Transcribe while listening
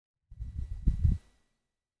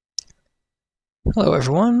Hello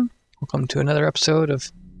everyone, welcome to another episode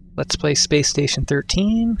of Let's Play Space Station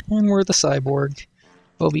 13, and we're the Cyborg.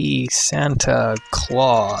 We'll be Santa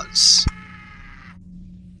Claus.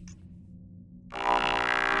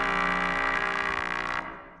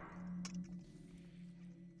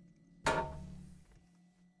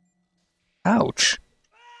 Ouch.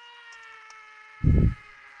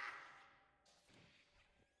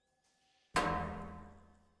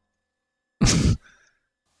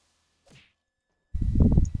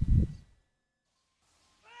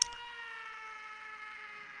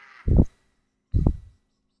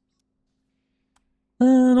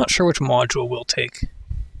 Not sure which module we'll take.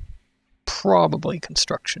 Probably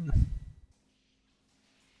construction.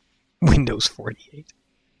 Windows 48.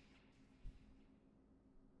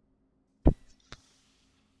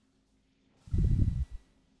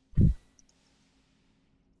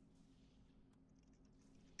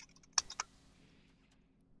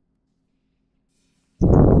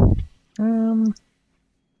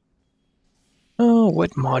 Oh,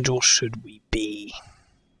 what module should we be?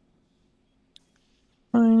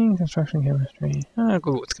 Mining, construction, chemistry. I'll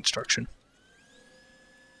go with construction.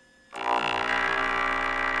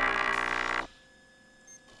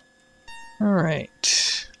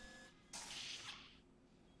 Alright.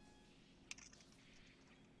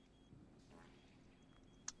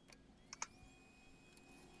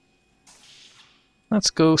 Let's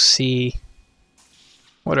go see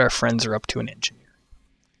what our friends are up to in engineering.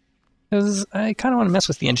 Because I kind of want to mess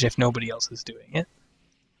with the engine if nobody else is doing it.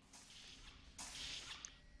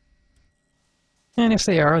 And if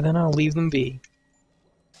they are, then I'll leave them be.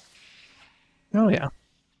 Oh yeah.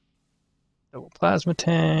 Double plasma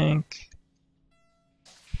tank.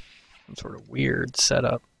 Some sort of weird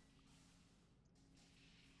setup.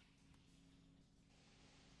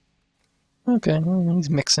 Okay, well, he's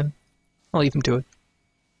mixing. I'll leave him to it.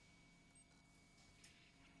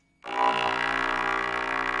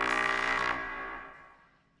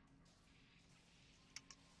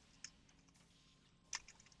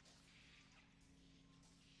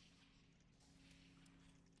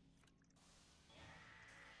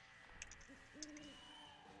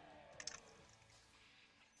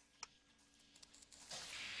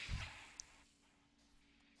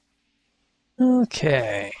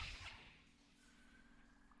 Okay.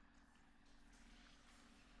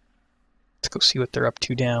 Let's go see what they're up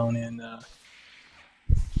to down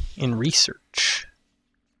in research.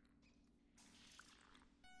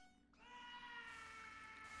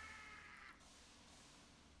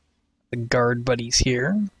 The guard buddies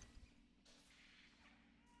here.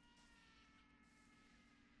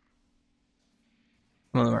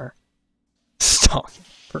 Some of them are stalking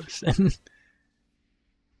a person.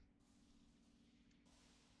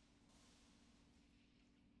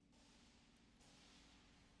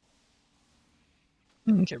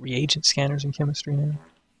 Get reagent scanners in chemistry now.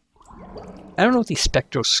 I don't know what these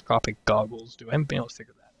spectroscopic goggles do. I haven't been able to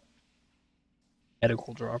figure that out.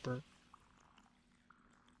 Medical dropper.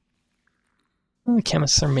 Well, the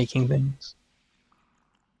chemists are making things.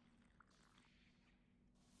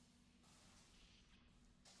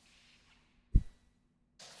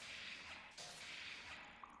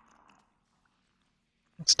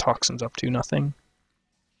 What's toxins up to? Nothing.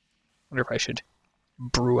 Wonder if I should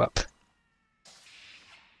brew up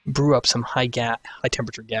some high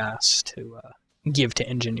temperature gas to give to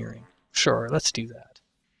engineering. Sure, let's do that.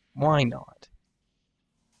 Why not?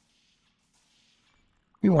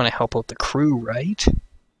 We want to help out the crew, right?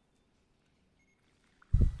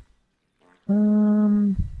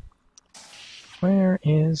 Where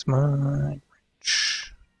is my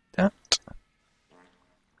wrench? That.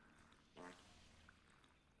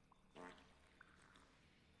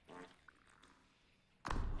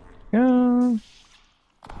 Go.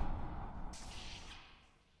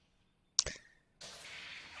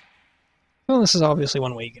 Well, this is obviously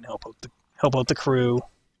one way you can help out the crew.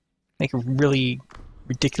 Make a really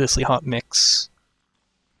ridiculously hot mix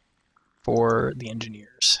for the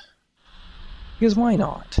engineers. Because why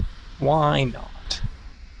not? Why not?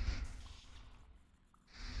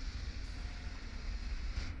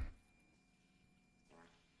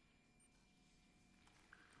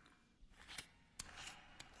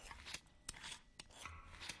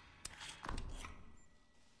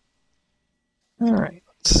 Alright,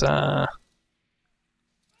 let's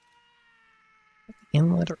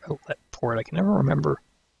inlet or outlet port. I can never remember.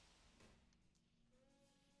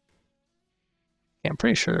 Yeah, I'm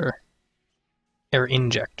pretty sure air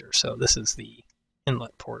injector, so this is the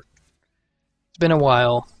inlet port. It's been a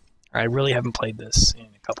while. I really haven't played this in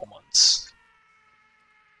a couple months.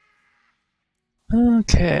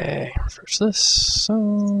 Okay, reverse this.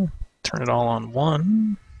 So turn it all on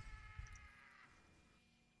one.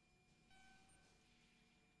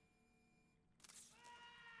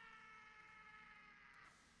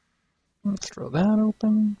 Let's throw that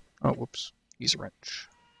open. Oh, whoops. Use a wrench.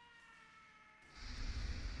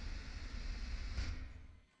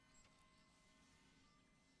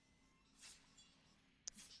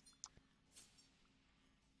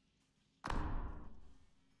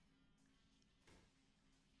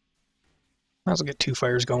 Might as well get 2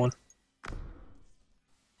 fires going.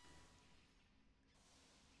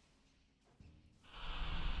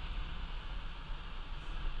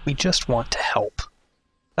 We just want to help.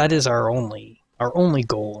 That is our only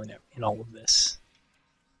goal in all of this.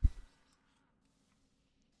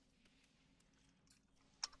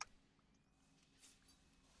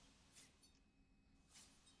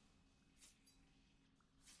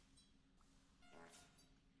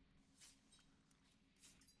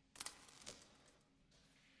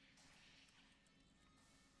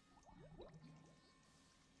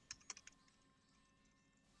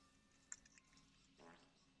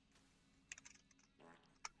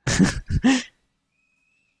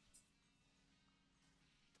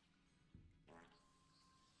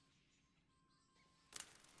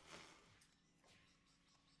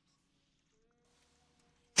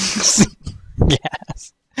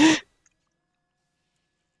 Yes.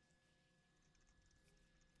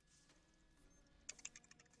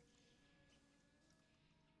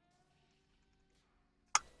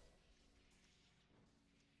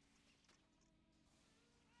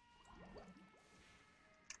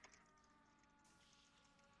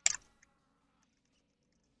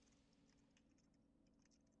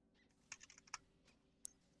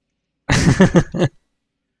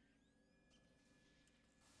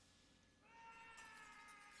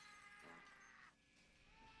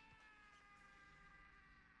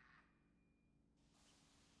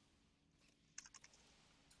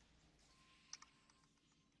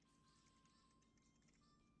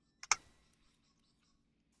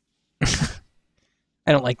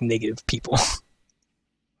 I don't like negative people.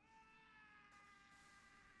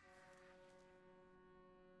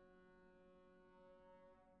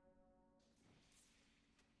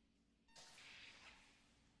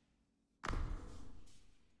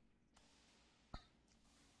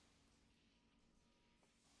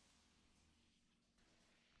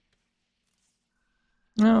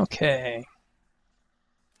 Okay.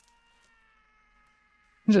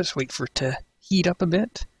 Just wait for it to heat up a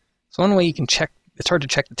bit. So one way you can check, it's hard to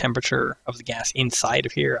check the temperature of the gas inside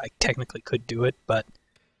of here. I technically could do it, but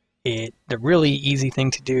the really easy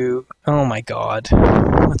thing to do, oh my god,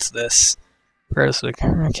 what's this?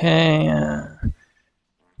 Okay,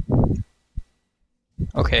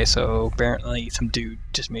 okay, so apparently some dude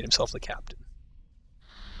just made himself the captain.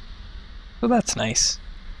 So that's nice.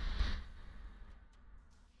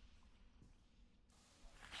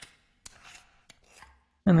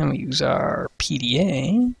 And then we use our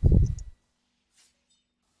PDA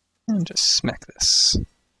and just smack this.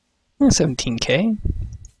 17K.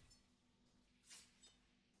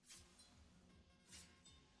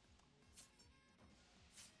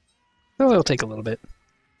 So it'll take a little bit.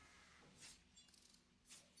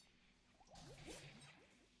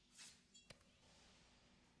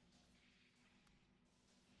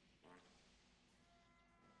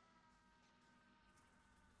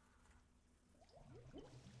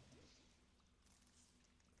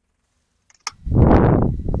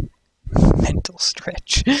 Mental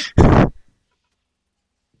stretch.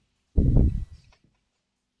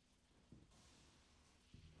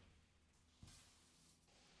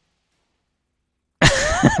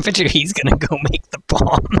 I bet you he's gonna go make the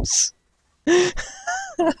bombs.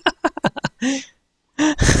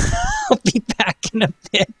 I'll be back in a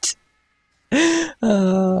bit.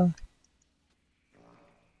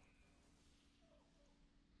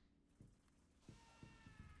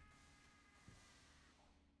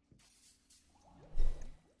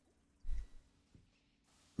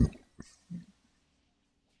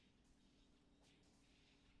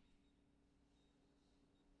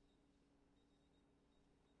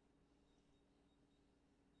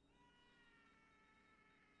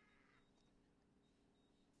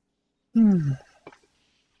 Well,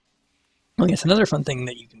 I guess another fun thing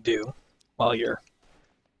that you can do while you're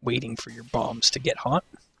waiting for your bombs to get hot,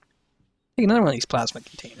 take another one of these plasma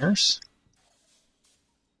containers.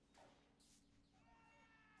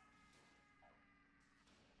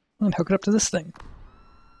 And hook it up to this thing.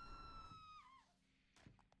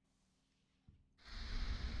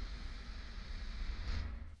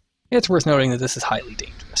 It's worth noting that this is highly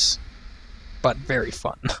dangerous, but very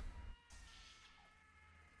fun.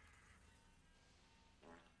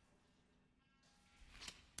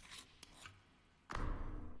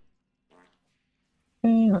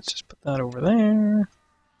 let's just put that over there.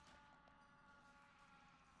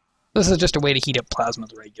 This is just a way to heat up plasma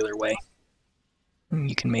the regular way. And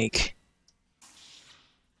you can make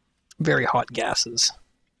very hot gases.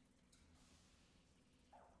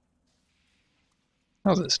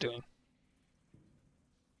 How's this doing?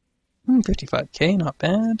 55k, not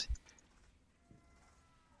bad.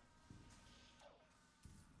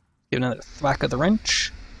 Give another thwack of the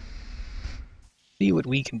wrench. See what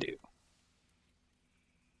we can do.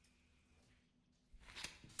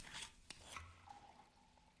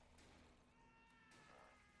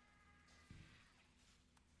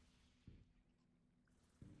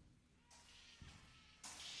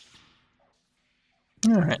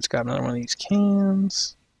 Alright, let's grab another one of these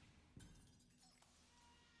cans.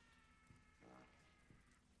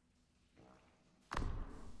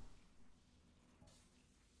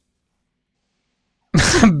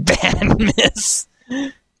 Bad miss.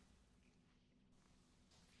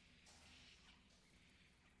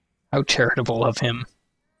 How charitable of him.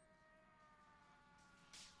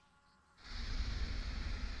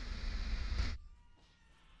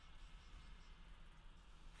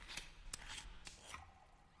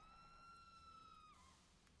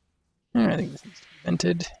 I think this needs to be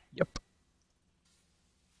vented. Yep.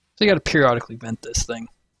 So you gotta periodically vent this thing.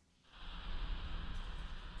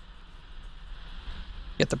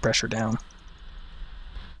 Get the pressure down.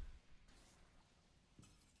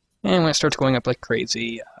 And when it starts going up like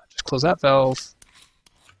crazy, just close that valve.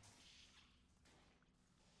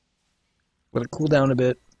 Let it cool down a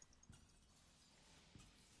bit.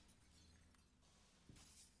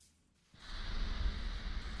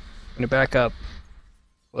 Bring it back up.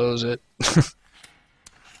 Close it.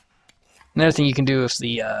 Another thing you can do if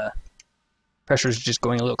the pressure is just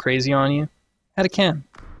going a little crazy on you, add a can.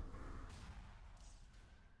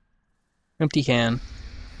 Empty can.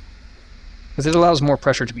 Because it allows more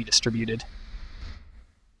pressure to be distributed.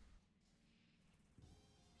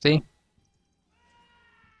 See?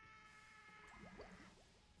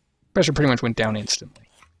 Pressure pretty much went down instantly.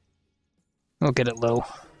 We'll get it low.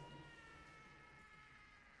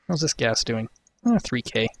 How's this gas doing?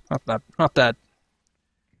 3k. Not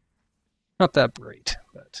that great,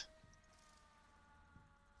 but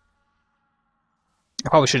I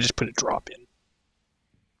probably should just put a drop in.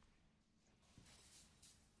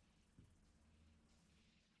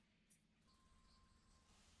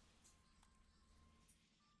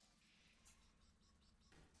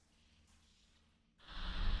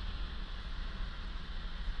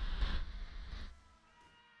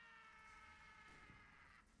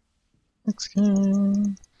 Next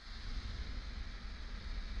game.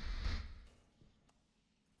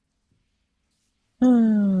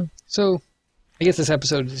 So, I guess this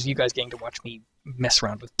episode is you guys getting to watch me mess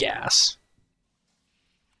around with gas.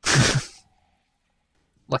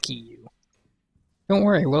 Lucky you. Don't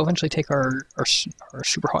worry, we'll eventually take our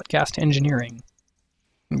super hot gas to engineering,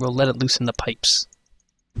 and we'll let it loose in the pipes.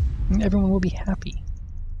 And everyone will be happy.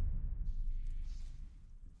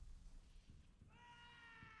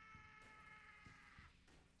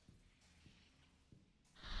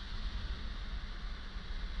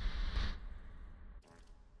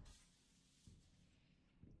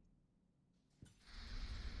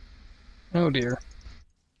 Oh dear.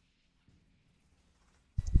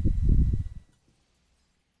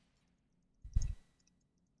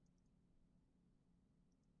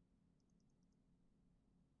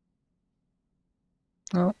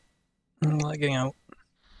 Oh, I'm lagging out.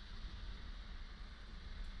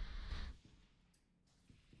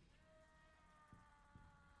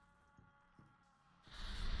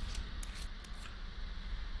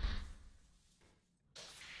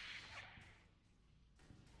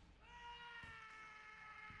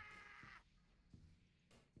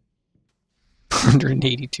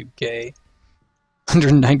 $182k.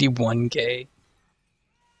 $191k.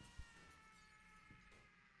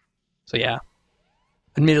 So yeah.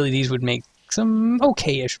 Admittedly, these would make some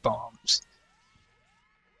okay-ish bombs.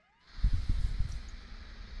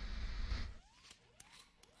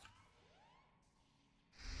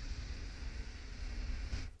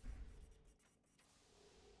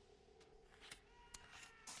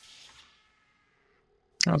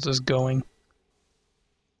 How's this going?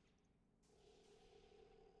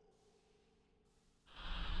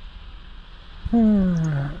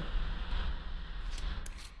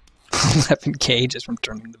 $11k just from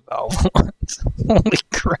turning the valve once. Holy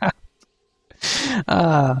crap.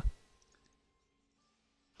 So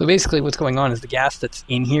basically what's going on is the gas that's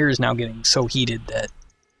in here is now getting so heated that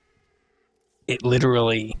it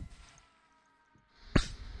literally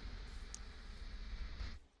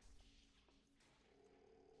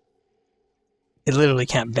it literally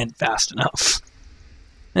can't vent fast enough.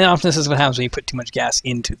 And often this is what happens when you put too much gas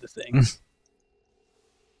into the thing.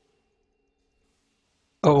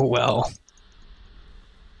 Oh well.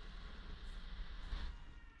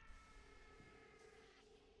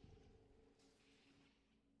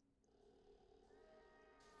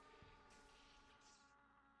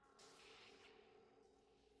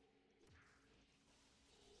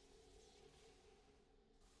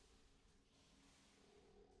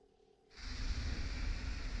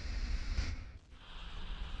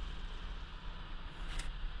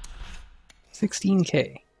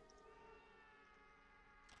 $16K.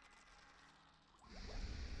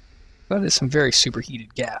 That is some very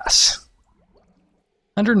superheated gas.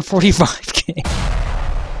 $145K.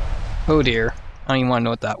 Oh dear. I don't even want to know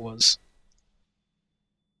what that was.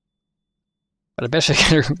 But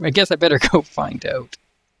I guess I better go find out.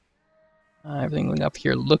 Everything up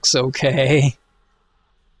here looks okay.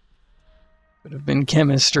 Could have been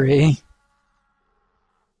chemistry.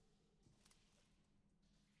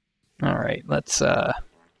 Alright, let's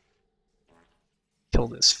kill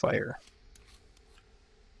this fire.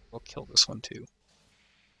 We'll kill this one too.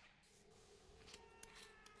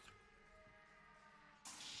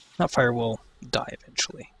 That fire will die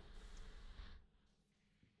eventually.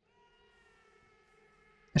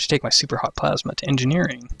 I should take my super hot plasma to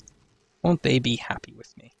engineering. Won't they be happy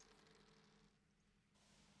with me?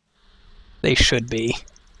 They should be. It's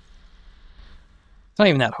not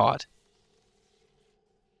even that hot.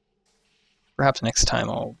 Perhaps next time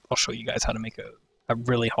I'll show you guys how to make a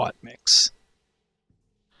really hot mix.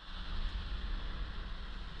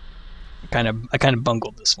 I kind of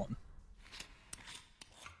bungled this one.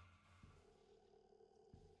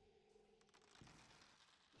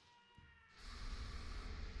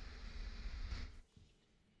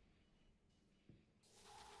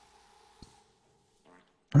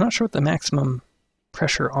 I'm not sure what the maximum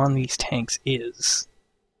pressure on these tanks is.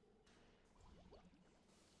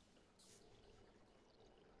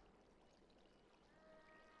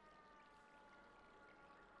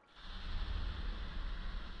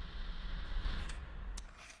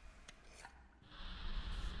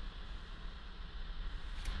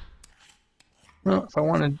 Well, if I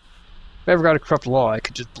ever got a corrupt law, I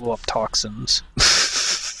could just blow up toxins.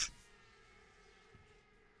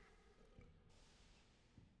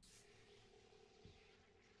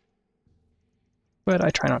 But I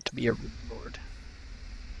try not to be a rude lord.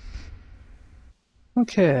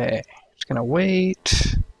 Okay, just gonna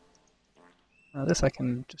wait. This I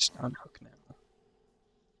can just unhook now.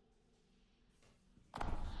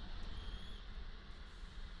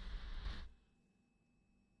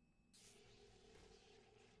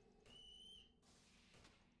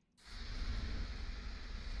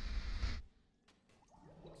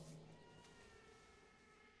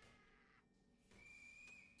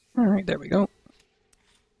 Alright, there we go.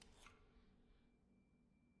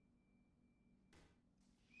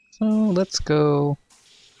 So let's go.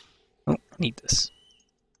 Oh, I need this.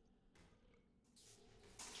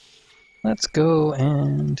 Let's go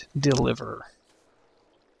and deliver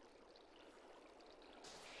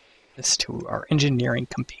this to our engineering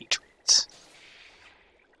compatriots.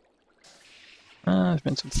 There's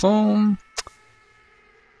been some foam.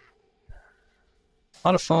 A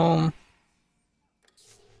lot of foam.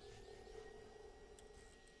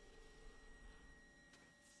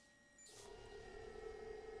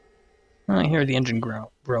 I hear the engine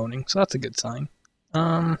groaning, so that's a good sign.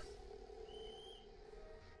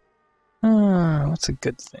 What's a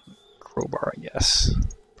good thing? Crowbar, I guess.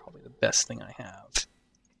 Probably the best thing I have.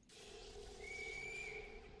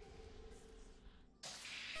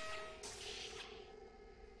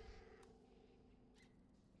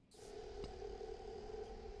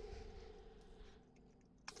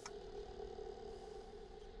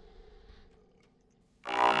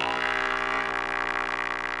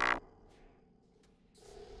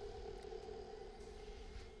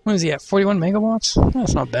 What is he at? 41 megawatts?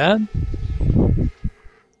 That's not bad.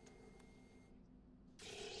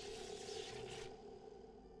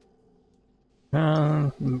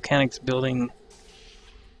 Mechanics building.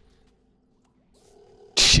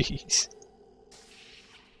 Jeez.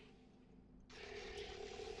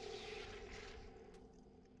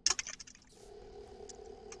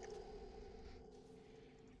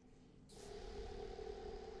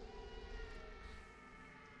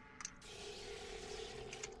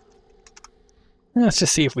 Let's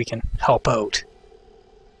just see if we can help out.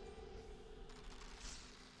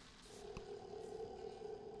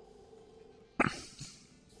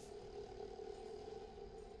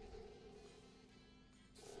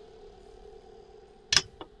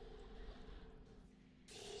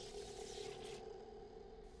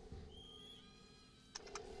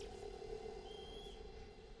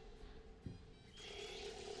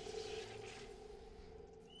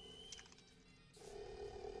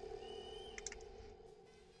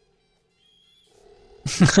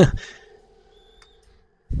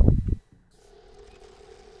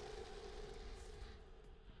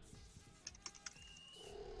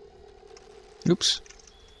 Oops.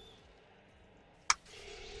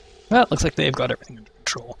 Well, it looks like they've got everything under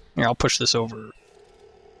control. Here, I'll push this over.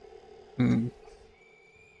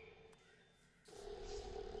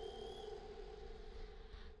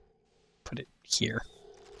 Put it here.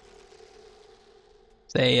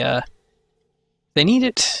 They need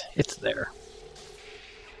it. It's there.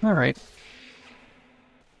 All right.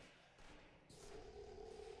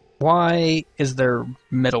 Why is there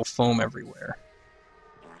metal foam everywhere?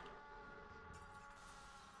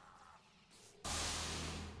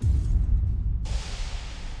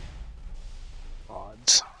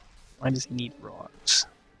 Rods. Why does he need rods?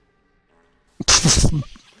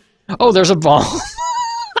 Oh, there's a bomb.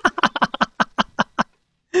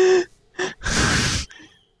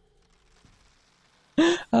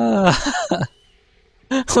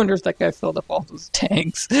 I wonder if that guy filled up all those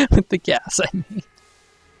tanks with the gas I made.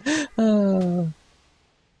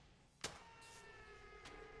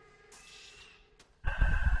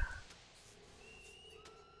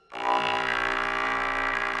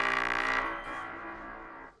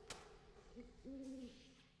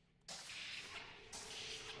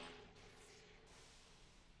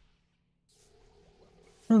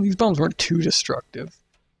 Well, these bombs weren't too destructive.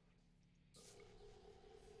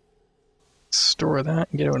 Store that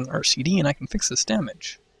and get out an RCD and I can fix this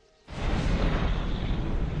damage.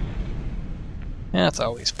 That's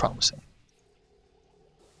always promising.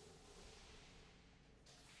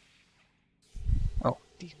 Oh,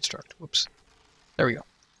 deconstruct. Whoops. There we go.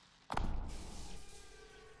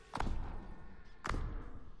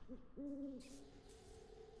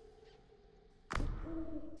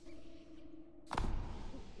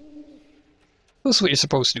 This is what you're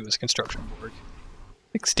supposed to do as a construction board.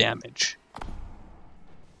 Fix damage.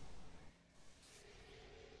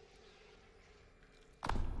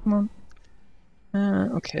 Come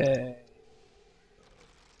on. Okay.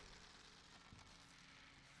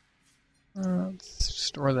 Let's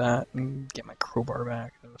store that and get my crowbar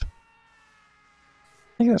back. I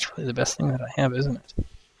think that's really the best thing that I have, isn't it?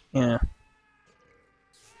 Yeah.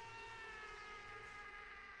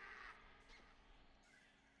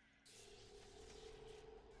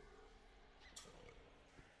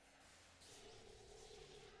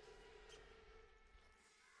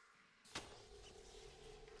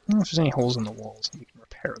 I don't know if there's any holes in the walls and we can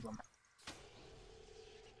repair them.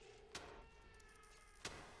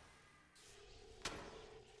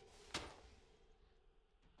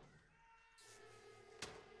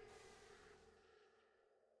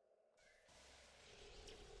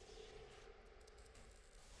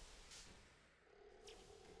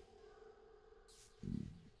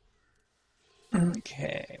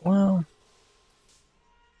 Okay, well,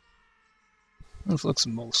 this looks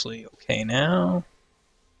mostly okay now.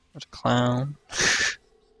 There's a clown.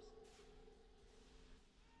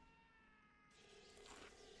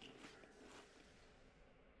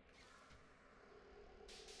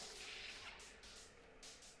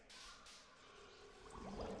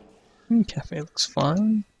 Cafe looks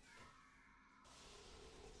fine.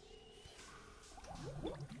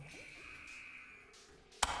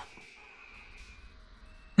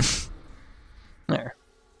 There.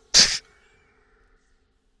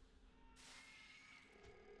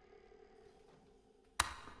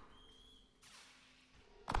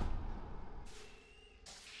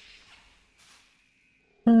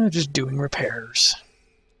 Just doing repairs.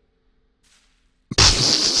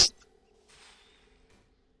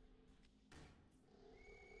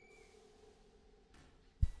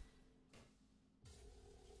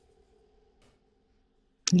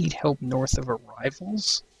 Need help north of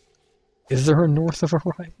arrivals? Is there a north of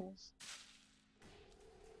arrivals?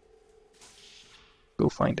 Go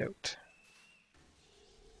find out.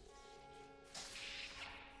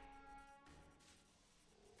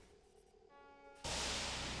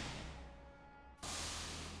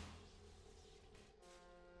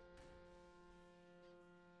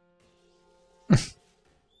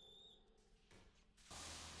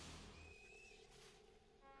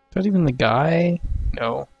 Is that even the guy?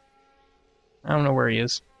 No. I don't know where he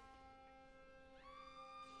is.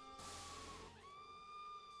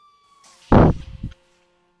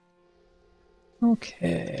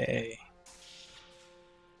 Okay.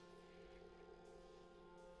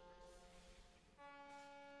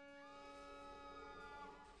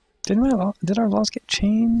 Did our laws get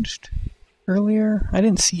changed earlier? I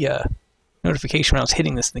didn't see a notification when I was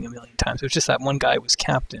hitting this thing a million times. It was just that one guy was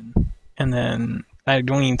captain, and then I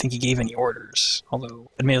don't even think he gave any orders,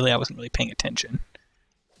 although admittedly I wasn't really paying attention.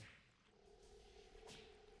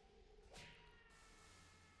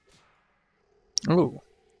 Ooh,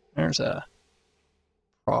 there's a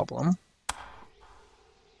problem.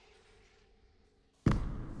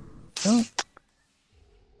 Oh.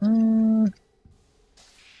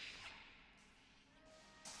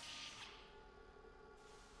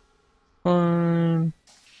 Fine.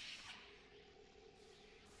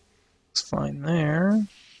 Looks fine there.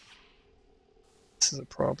 This is a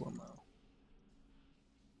problem though.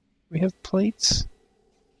 We have plates.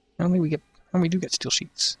 How many we do get steel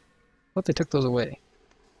sheets? I thought they took those away.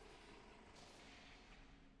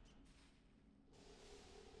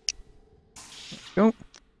 There we go.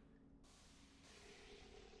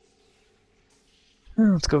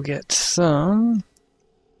 Let's go get some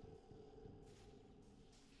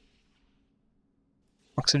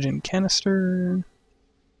oxygen canister.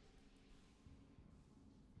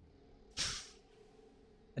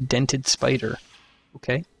 A dented spider.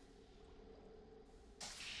 Okay.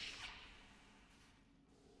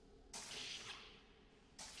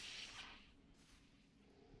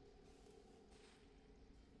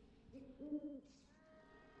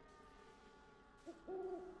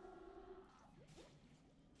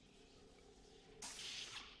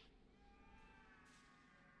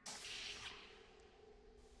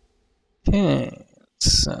 Okay,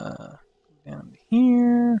 let's go down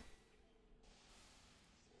here.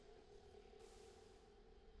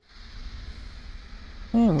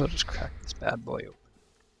 And we'll just crack this bad boy open.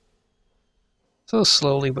 So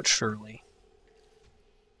slowly but surely.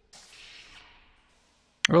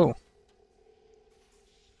 Oh.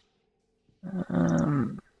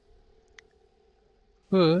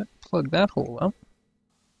 Plug that hole up.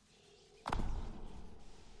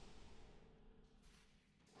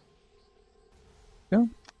 Go.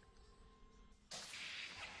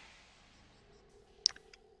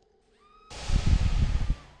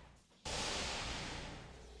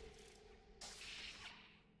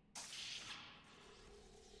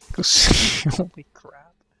 Holy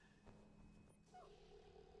crap.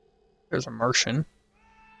 There's a Martian.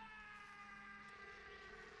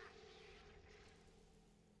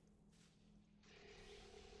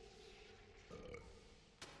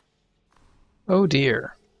 Oh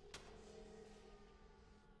dear.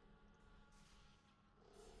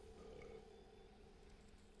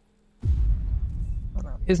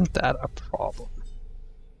 Isn't that a problem?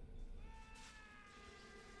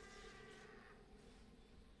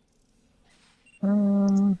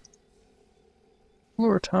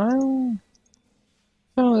 Floor tile?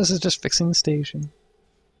 Oh, this is just fixing the station.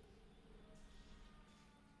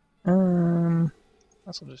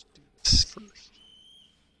 Guess we'll just do this first.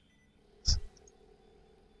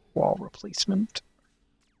 Wall replacement.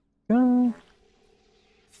 Go.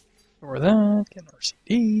 Ignore that. Get an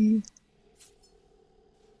RCD.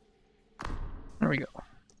 There we go.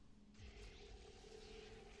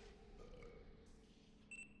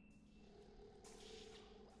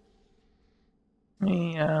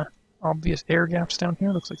 Any obvious air gaps down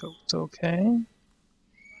here? Looks like it's okay.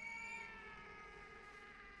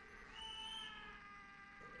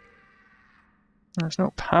 There's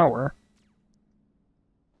no power.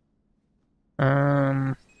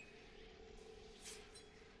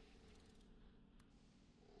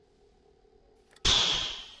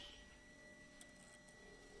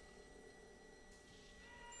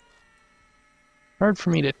 Hard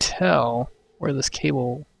for me to tell where this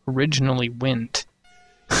cable originally went.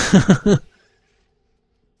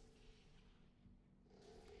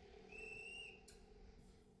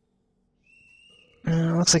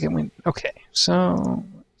 Looks like it went... Okay, so...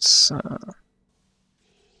 let's...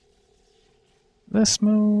 this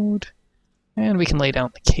mode... And we can lay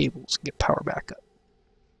down the cables and get power back up.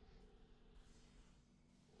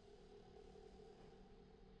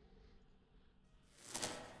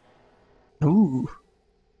 Ooh.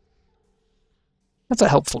 That's a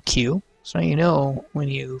helpful cue. So now you know when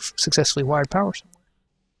you've successfully wired power somewhere.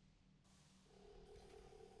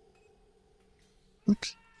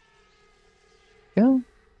 Oops. Go.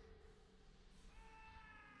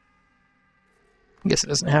 I guess it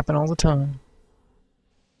doesn't happen all the time.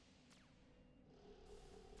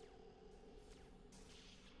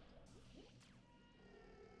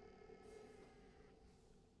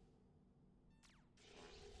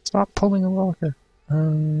 Stop pulling a rocker.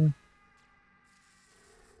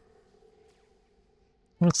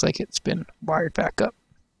 Looks like it's been wired back up.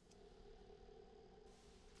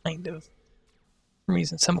 Kind of. For some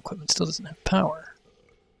reason, some equipment still doesn't have power.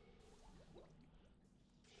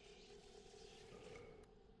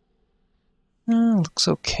 Looks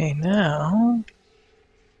okay now.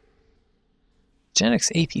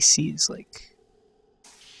 Genetics APC is like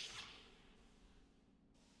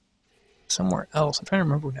somewhere else. I'm trying to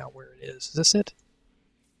remember now where it is. Is this it?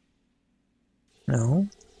 No.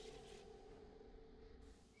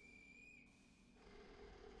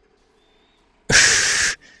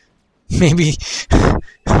 Maybe,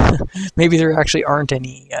 maybe there actually aren't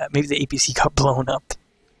any. Maybe the APC got blown up.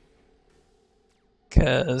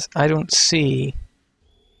 Because I don't see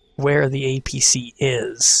where the APC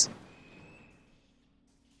is.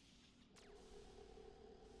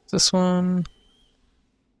 This one.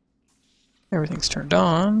 Everything's turned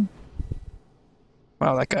on.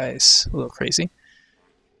 Wow, that guy's a little crazy.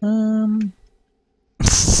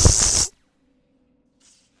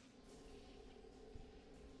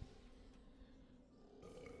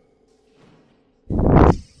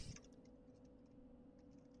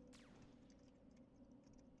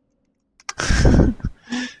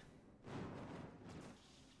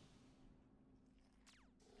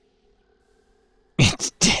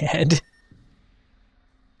 It's dead.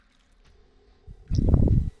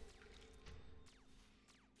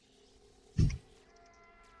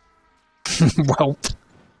 Welp.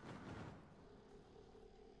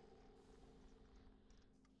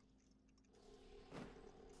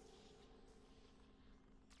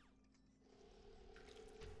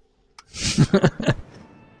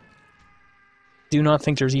 Do not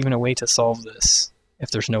think there's even a way to solve this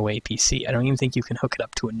if there's no APC. I don't even think you can hook it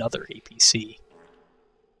up to another APC.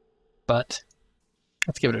 But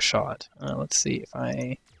let's give it a shot. Let's see if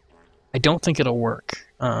I don't think it'll work.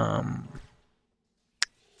 A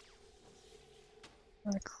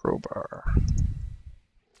crowbar.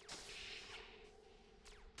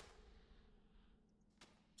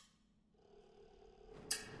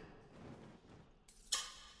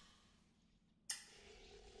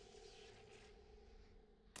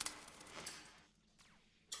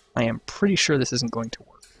 I am pretty sure this isn't going to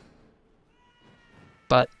work.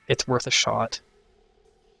 But it's worth a shot.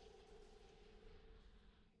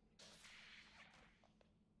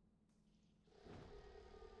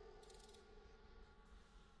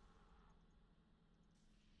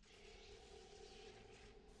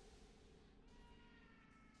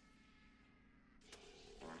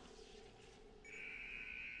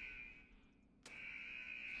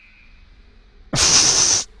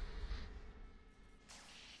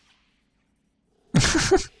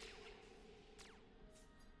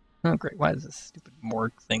 Oh great, why is this stupid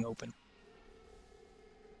morgue thing open?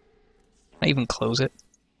 Can I even close it?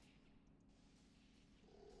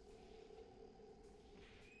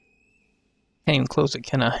 Can't even close it,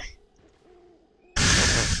 can I?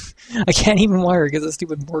 I can't even wire it because the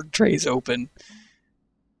stupid morgue tray is open.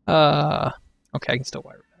 Okay, I can still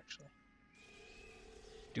wire it actually.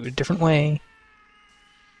 Do it a different way.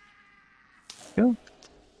 Go.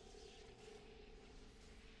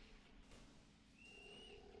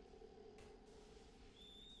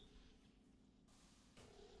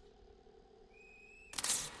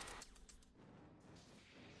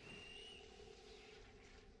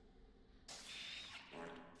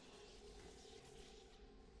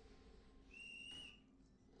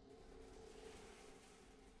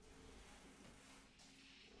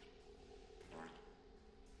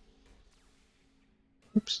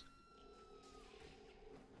 Oops.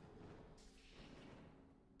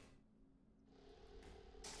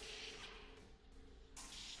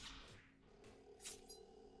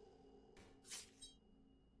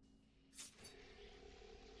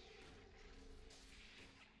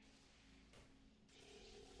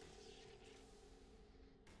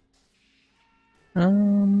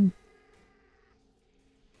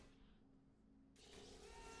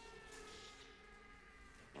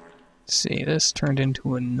 Let's see, this turned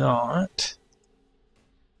into a knot.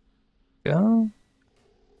 Go.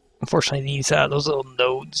 Unfortunately, these those little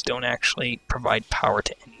nodes don't actually provide power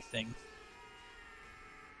to anything.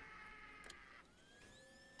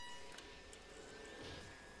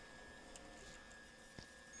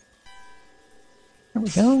 There we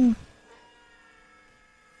go.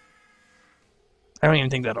 I don't even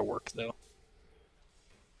think that'll work, though.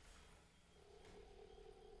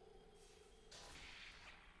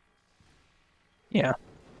 Yeah,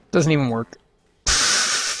 doesn't even work.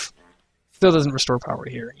 Still doesn't restore power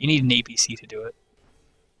here. You need an APC to do it.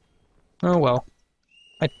 Oh well.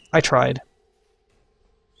 I tried.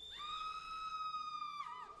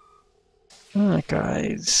 Oh,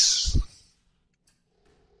 guys.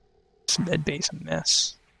 This medbay's a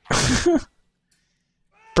mess.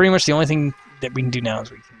 Pretty much the only thing that we can do now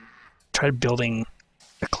is we can try building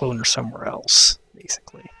a cloner somewhere else,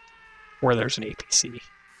 basically, where there's an APC.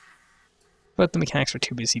 But the mechanics are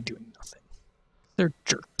too busy doing nothing. They're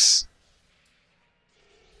jerks.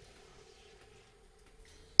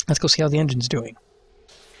 Let's go see how the engine's doing.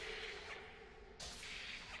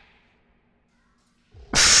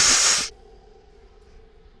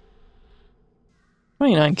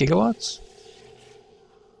 29 gigawatts.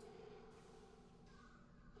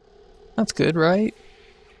 That's good, right?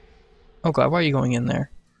 Oh god, why are you going in there?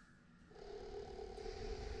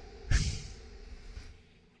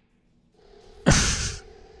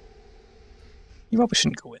 You probably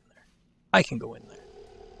shouldn't go in there. I can go in there.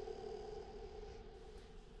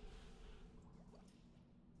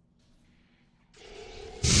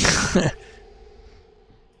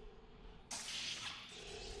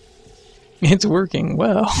 It's working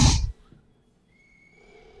well.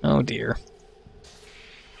 Oh dear.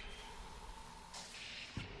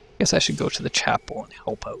 Guess I should go to the chapel and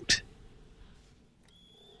help out.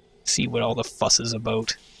 See what all the fuss is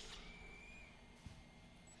about.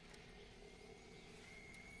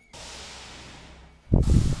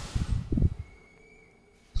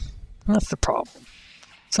 That's the problem.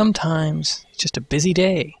 Sometimes it's just a busy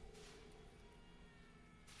day.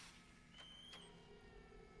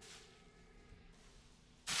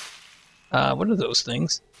 What are those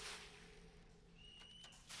things?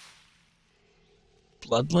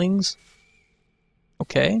 Bloodlings?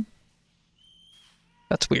 Okay.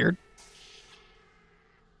 That's weird.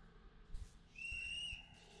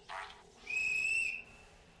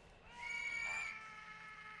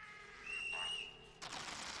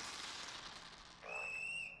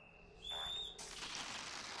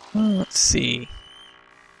 Let's see.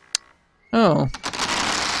 Oh.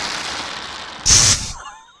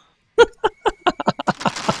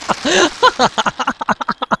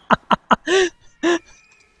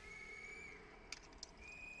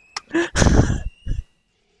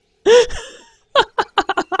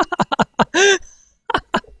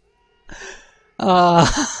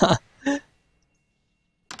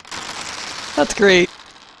 That's great.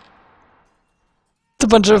 It's a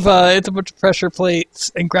bunch of pressure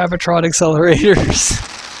plates and gravitron accelerators.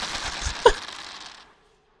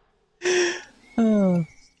 Oh.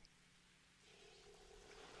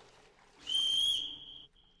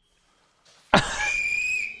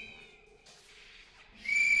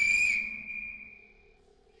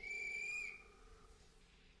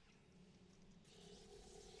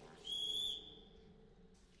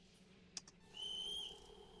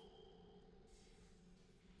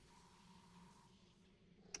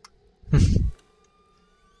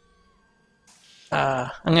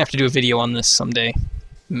 I'm gonna have to do a video on this someday.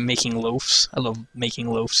 Making loaves. I love making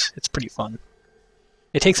loaves. It's pretty fun.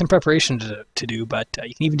 It takes some preparation to do, but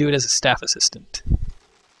you can even do it as a staff assistant.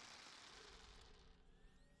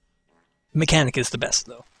 Mechanic is the best,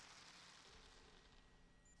 though.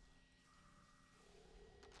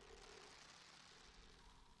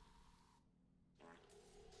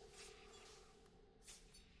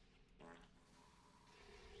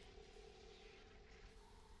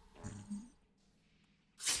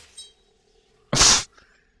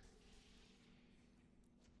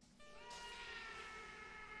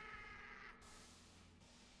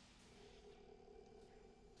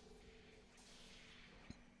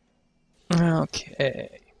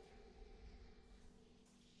 Okay.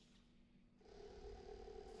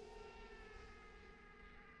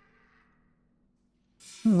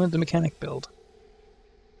 Where'd the mechanic build?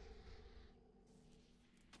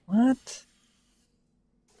 What?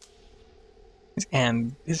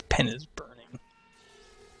 And his pen is burning.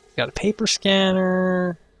 Got a paper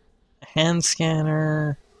scanner, a hand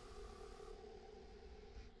scanner,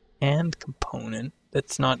 and component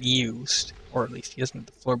that's not used. Or at least he doesn't have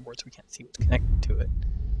the floorboard, so we can't see what's connected to it.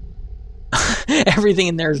 Everything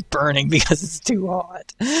in there is burning because it's too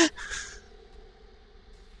hot.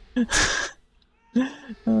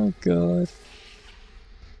 Oh god.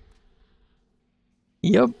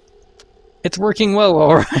 Yep. It's working well,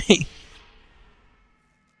 alright.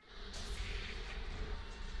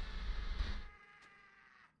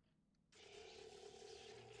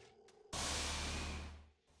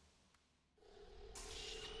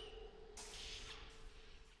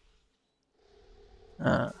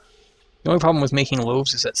 The only problem with making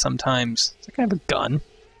loaves is that sometimes... Is that kind of a gun?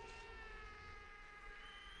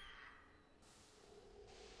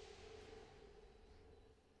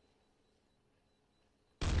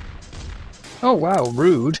 Oh wow,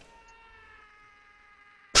 rude.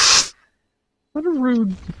 What a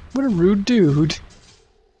rude dude.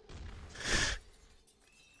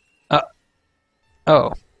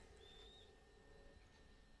 Oh.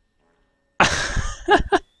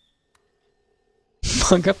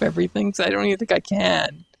 Plug up everything, so I don't even think I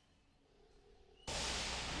can.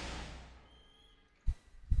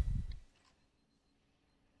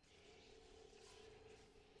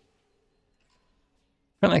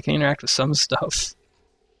 I can interact with some stuff.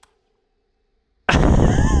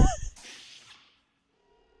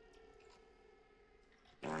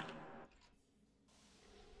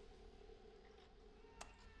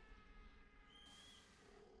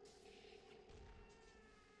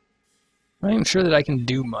 I'm not even sure that I can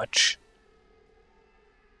do much.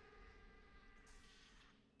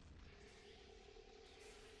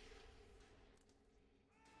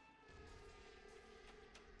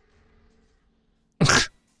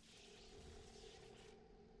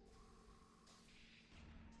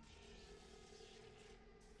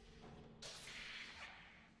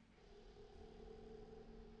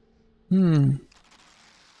 Hmm.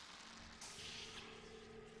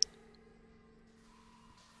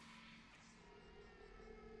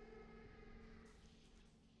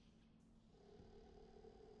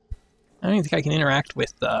 I don't even think I can interact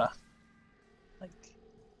with, like,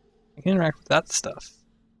 I can interact with that stuff.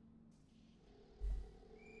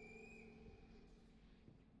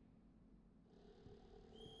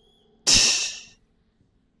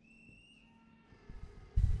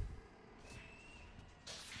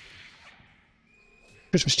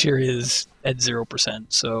 Christmas cheer is at 0%,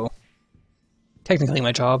 so technically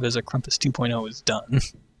my job as a Crumpus 2.0 is done.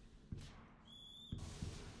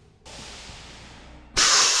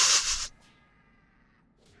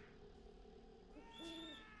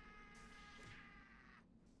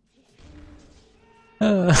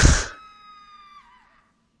 uh,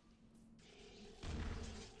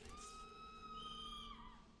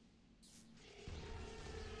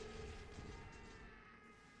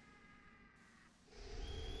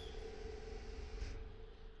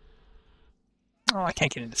 oh, I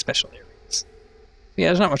can't get into special areas. Yeah,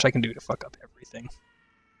 there's not much I can do to fuck up everything.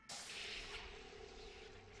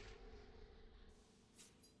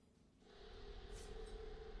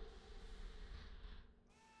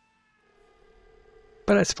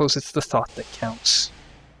 But I suppose it's the thought that counts.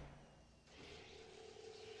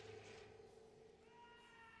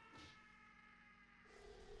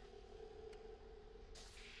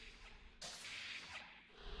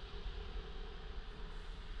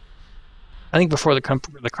 I think before the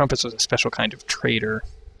Crumpus was a special kind of trader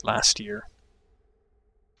last year.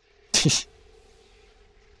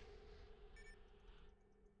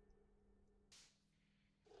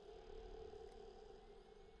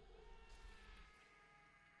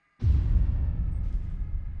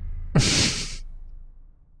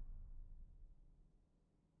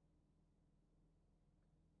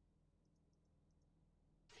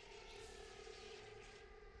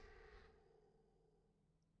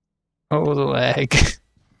 Oh, the lag.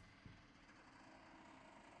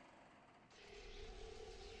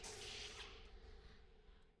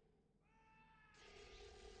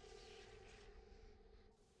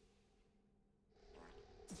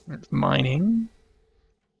 Mining.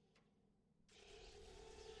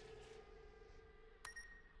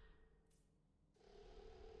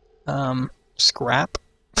 Scrap.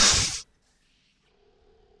 Some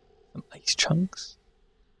ice chunks.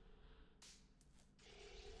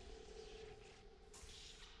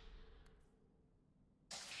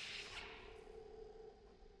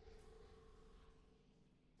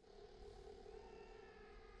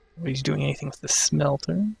 Nobody's doing anything with the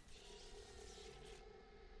smelter.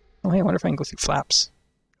 Oh, hey, I wonder if I can go through flaps.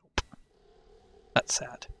 Nope. That's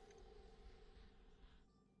sad.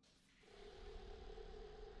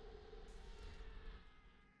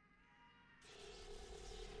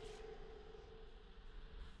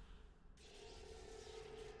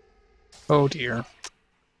 Oh dear.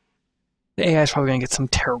 The AI is probably going to get some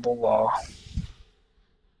terrible law.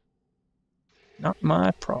 Not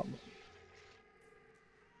my problem.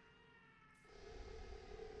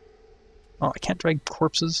 Oh, I can't drag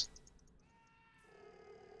corpses.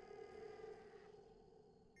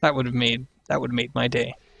 That would have made my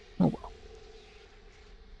day. Oh well.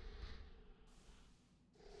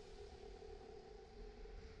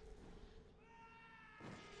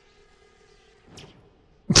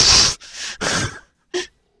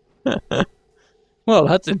 Well,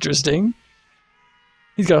 that's interesting.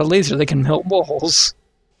 He's got a laser that can melt walls.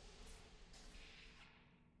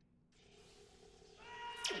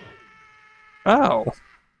 Ow.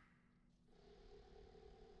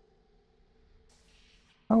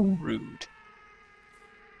 How rude.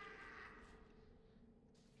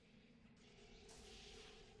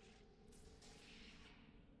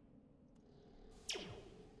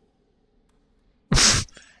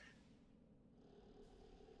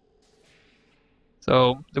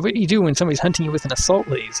 So, the way you do when somebody's hunting you with an assault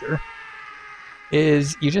laser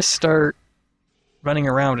is you just start running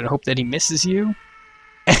around and hope that he misses you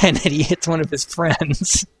and that he hits one of his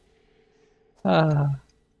friends. Uh,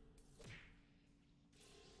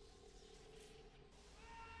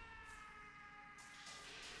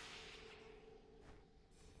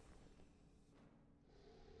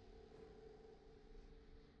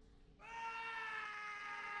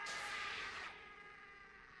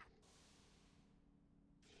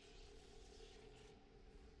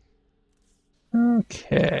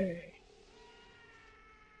 Okay.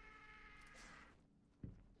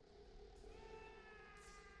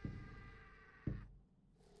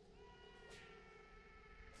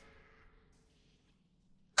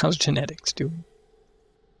 How's genetics doing?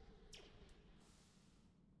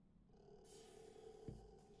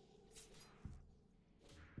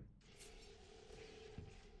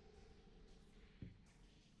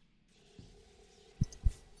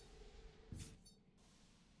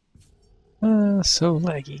 So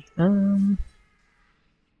laggy.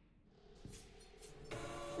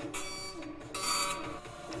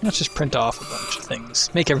 Let's just print off a bunch of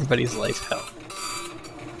things. Make everybody's life hell.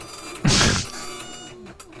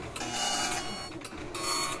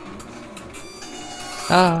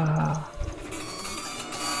 Ah.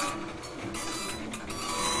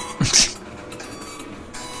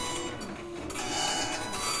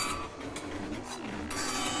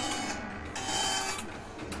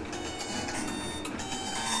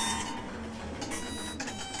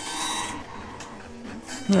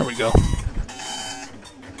 There we go.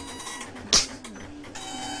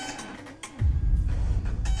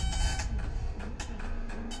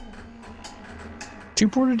 Two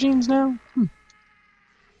porta jeans now?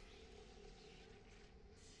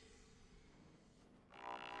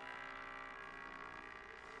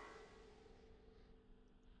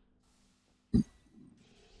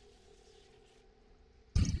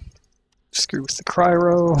 Screw with the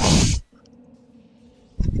cryo.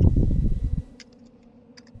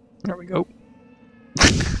 There we go.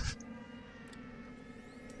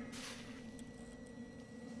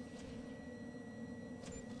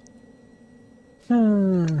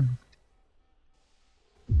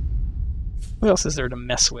 What else is there to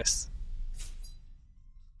mess with?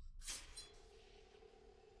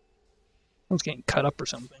 Someone's getting cut up or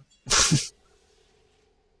something.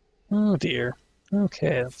 Oh dear.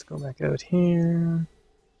 Okay, let's go back out here.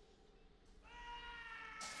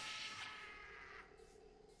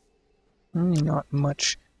 Not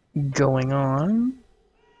much going on.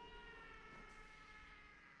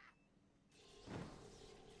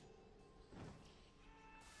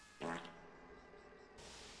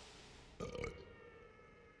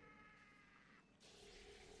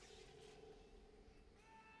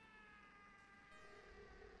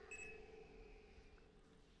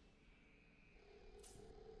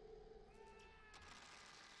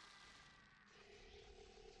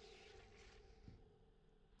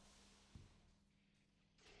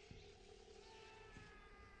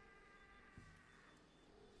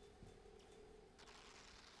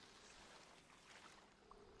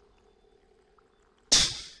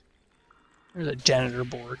 There's a janitor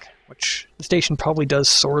Borg, which the station probably does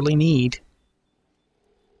sorely need.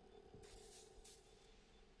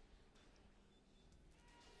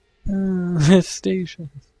 This station.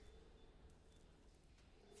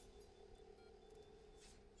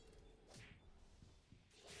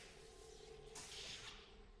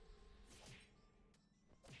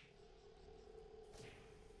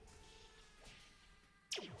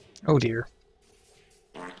 Oh dear.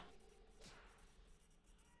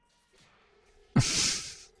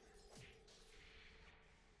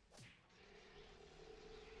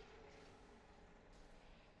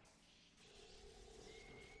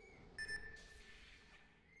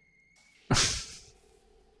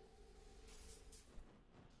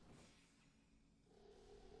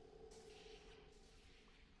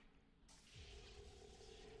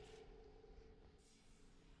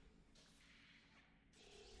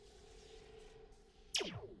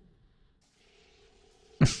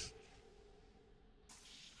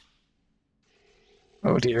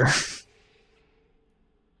 Oh dear.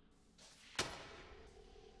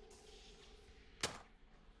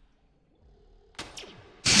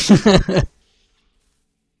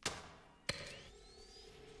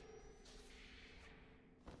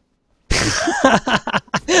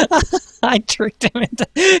 I tricked him into...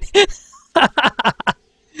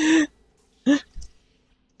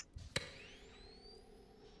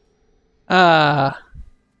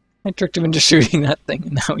 I tricked him into shooting that thing,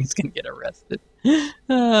 and now he's gonna get arrested.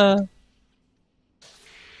 Being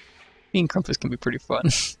Krampus can be pretty fun.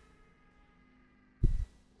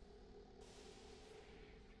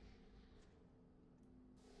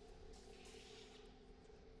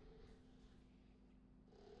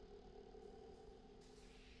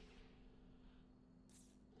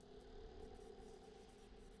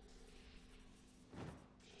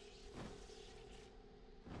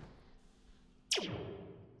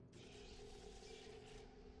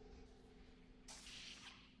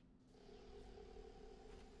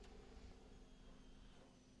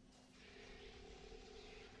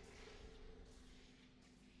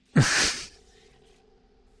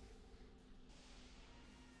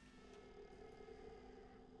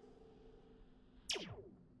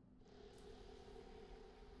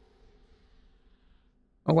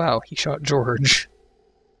 Oh wow, he shot George.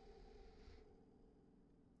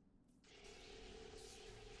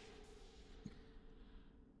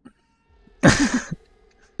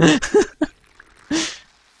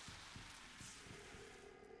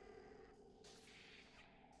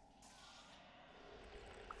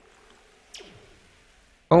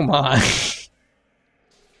 Oh my.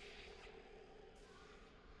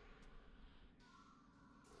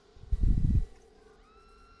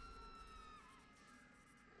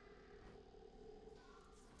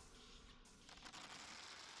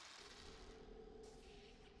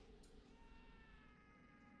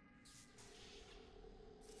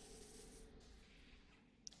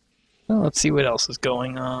 Well, let's see what else is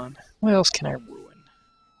going on. What else can I ruin?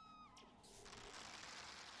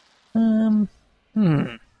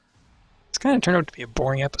 It's kind of turned out to be a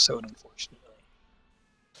boring episode, unfortunately.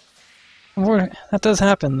 That does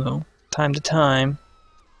happen, though, time to time.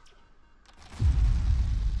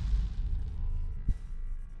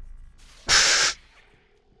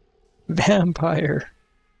 Vampire.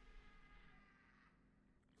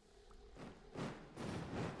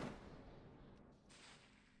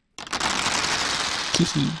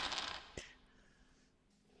 Kiki.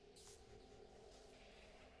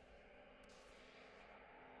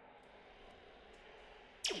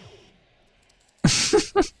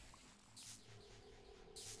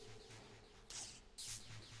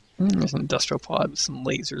 There's an industrial pod with some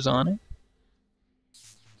lasers on it.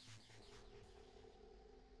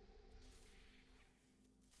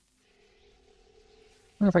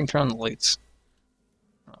 I wonder if I can turn on the lights.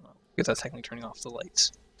 I don't know. I guess that's technically turning off the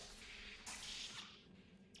lights.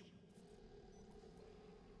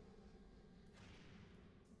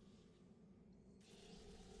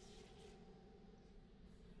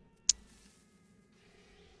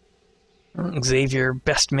 Xavier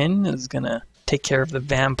Bestman is gonna take care of the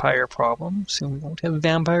vampire problem. Soon we won't have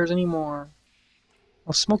vampires anymore.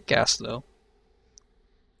 Oh, smoke gas, though.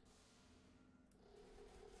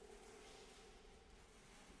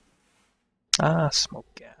 Ah, smoke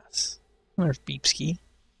gas. There's Beepski. I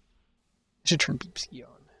should turn Beepski on.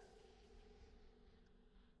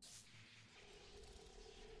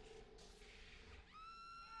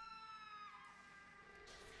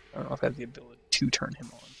 I don't know if I have the ability to turn him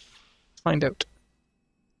on. Let's find out.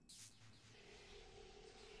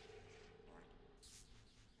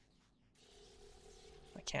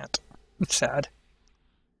 I can't. It's sad.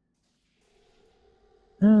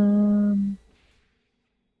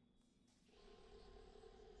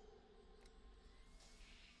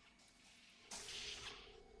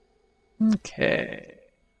 Okay.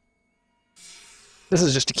 This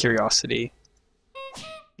is just a curiosity.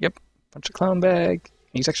 Yep. Bunch of clown bag.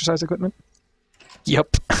 Use exercise equipment.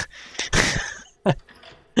 Yep.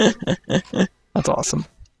 That's awesome.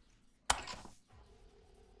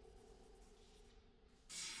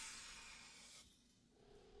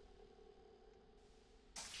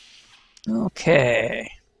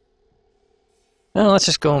 Okay. Well, let's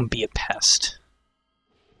just go and be a pest.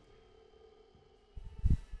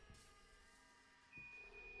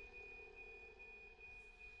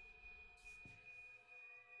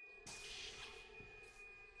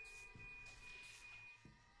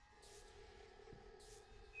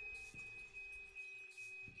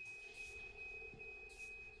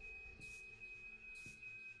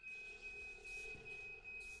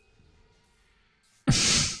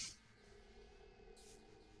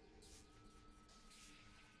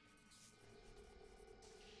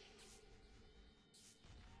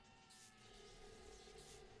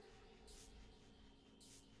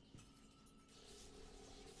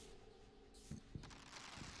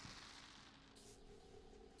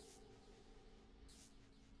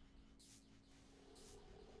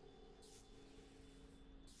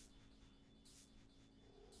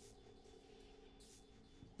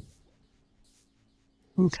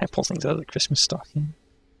 Ooh, can I pull things out of the Christmas stocking?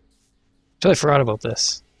 Totally forgot about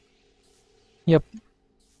this. Yep.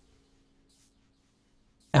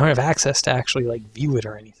 I don't have access to actually, like, view it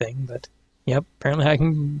or anything, but yep, apparently I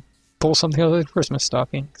can pull something out of the Christmas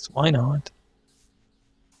stocking, so why not?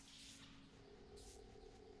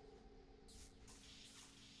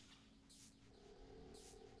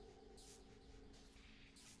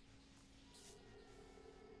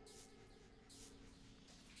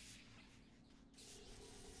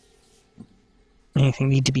 Anything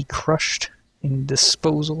need to be crushed in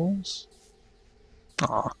disposals?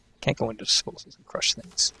 Aw, can't go into disposals and crush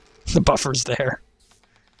things. The buffer's there.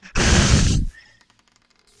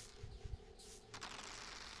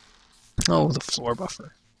 Oh, the floor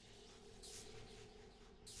buffer.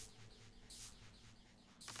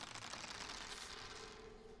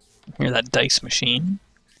 Hear that dice machine.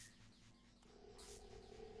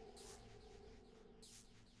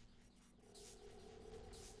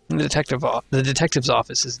 The detective's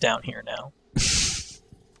office is down here now.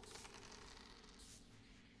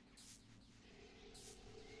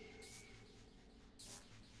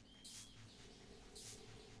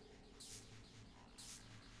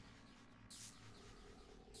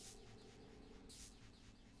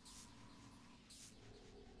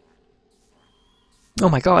 Oh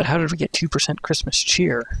my god, how did we get 2% Christmas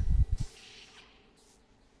cheer?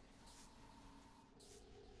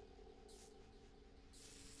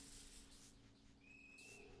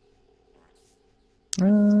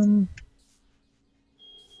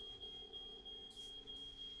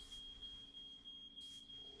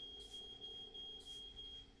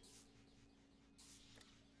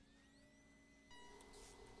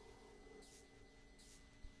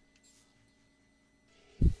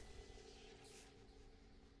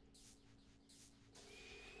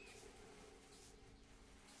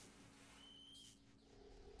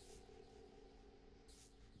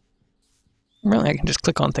 Really, I can just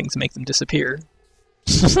click on things and make them disappear.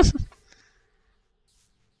 So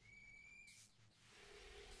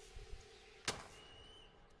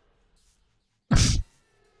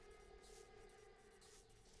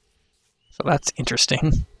that's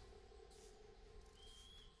interesting.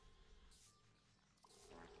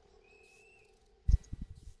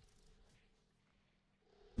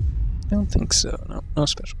 I don't think so. No, no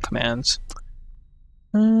special commands.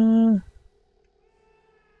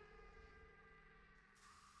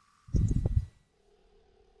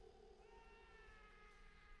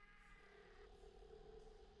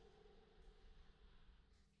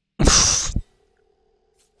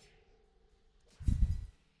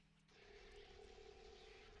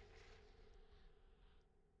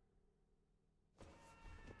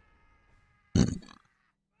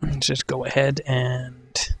 Just go ahead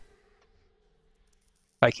and if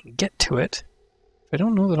I can get to it. I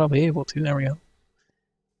don't know that I'll be able to. There we go.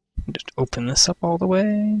 Just open this up all the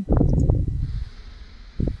way.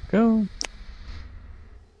 Go.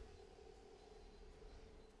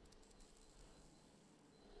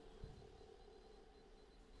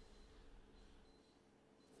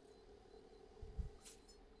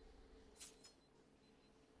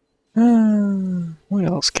 What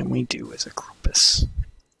else can we do as a Krampus?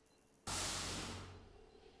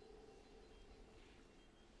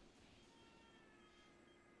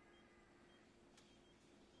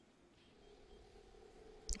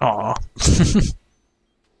 Aw.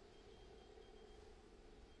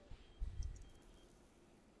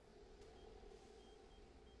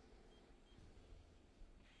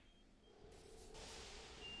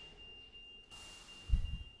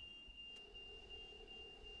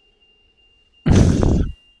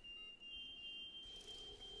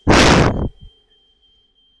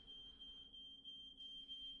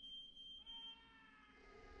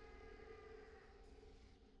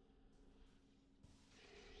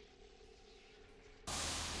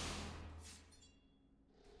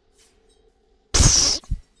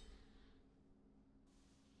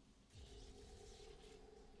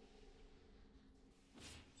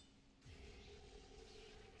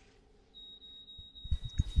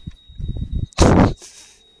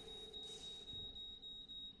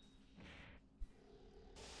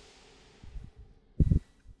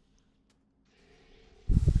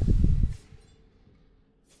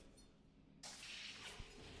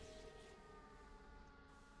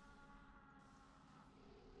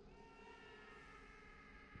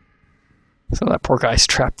 So that poor guy's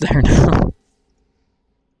trapped there now.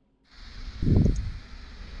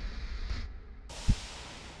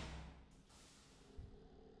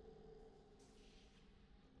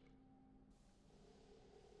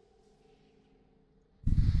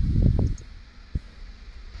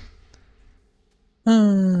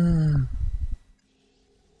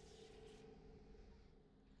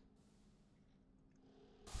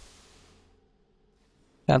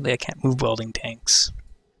 Sadly, I can't move welding tanks.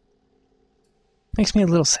 Makes me a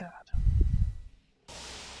little sad.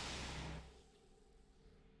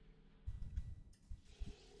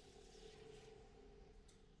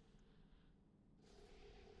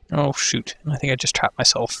 Oh shoot, I think I just trapped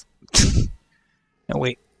myself. No,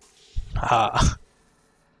 wait. Ah.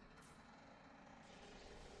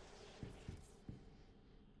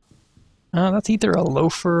 That's either a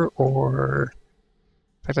loafer or...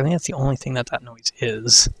 In fact, I think that's the only thing that that noise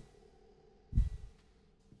is.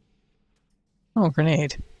 Oh,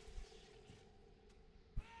 grenade.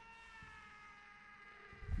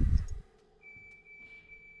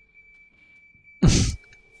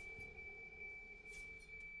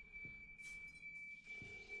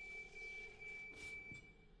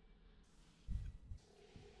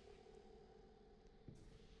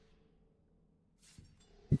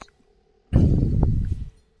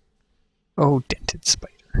 Oh, dented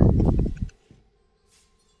spider.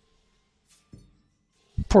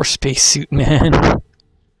 Poor spacesuit man.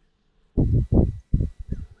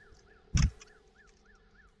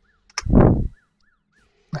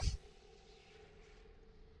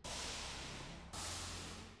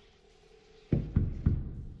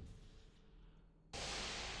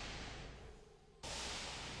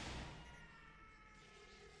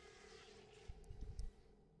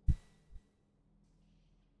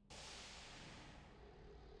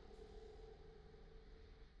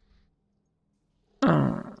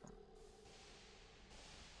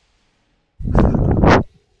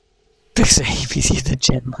 Fix the APC at the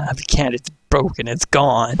Gen Lab. You can't, it's broken, it's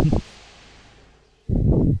gone.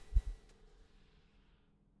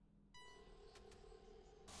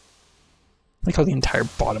 Like how the entire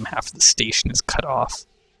bottom half of the station is cut off.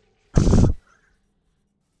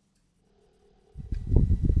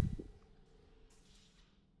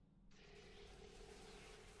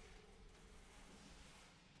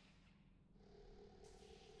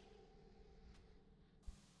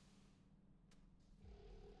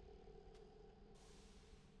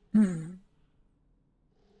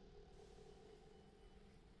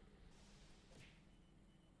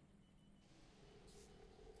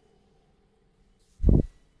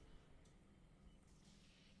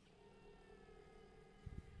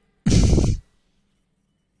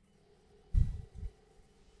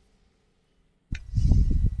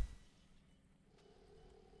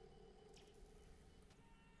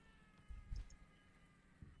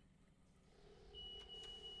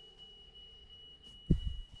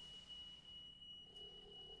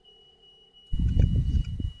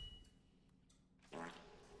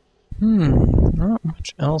 Not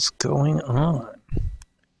much else going on.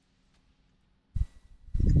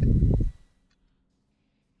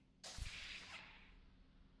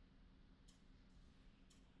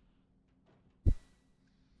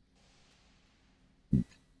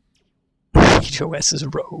 HOS is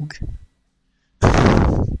rogue.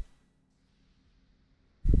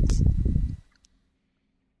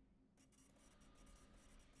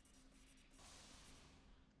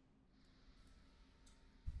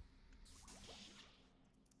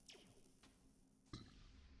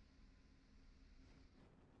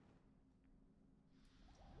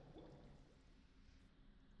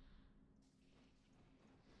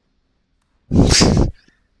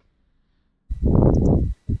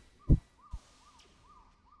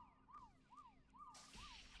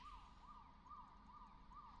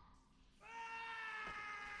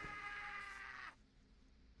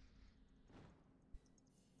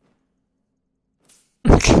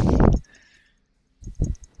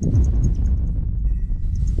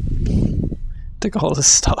 Take all this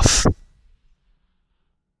stuff.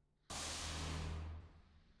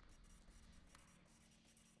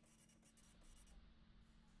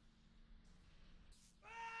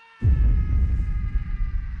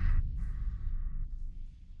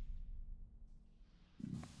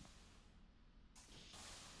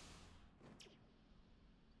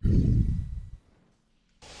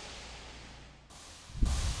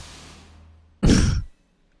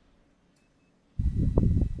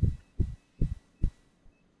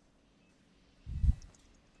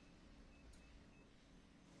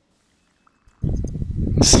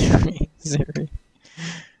 Zeri.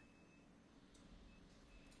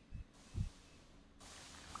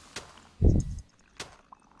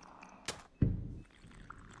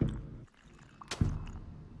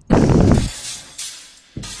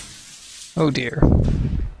 Oh dear.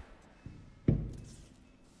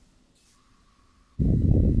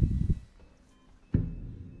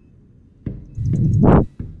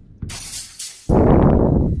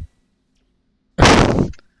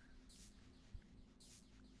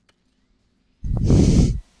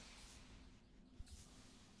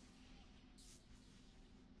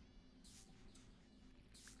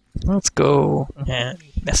 Let's go and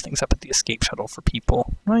mess things up at the escape shuttle for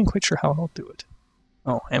people. I'm not even quite sure how I'll do it.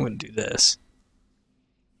 Oh, I'm going to do this.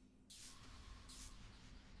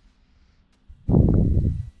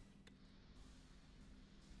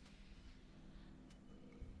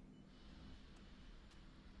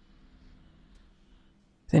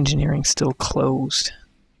 Is engineering still closed?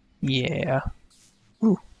 Yeah.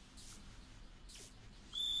 Ooh.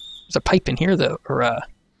 There's a pipe in here, though, or I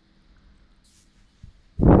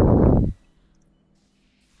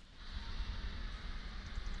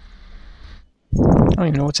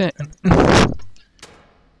don't even know what's in it.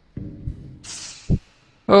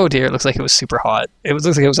 Oh dear, it looks like it was super hot. It looks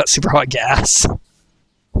like it was that super hot gas.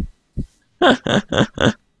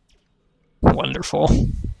 Wonderful.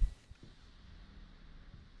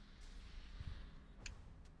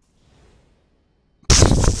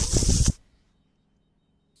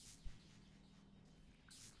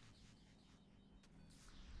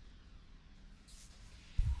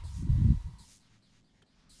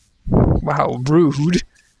 Wow, rude.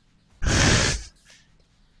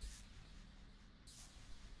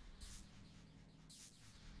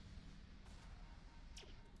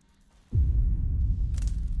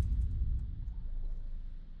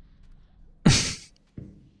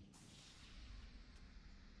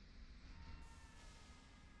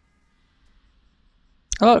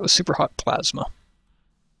 I thought it was super hot plasma.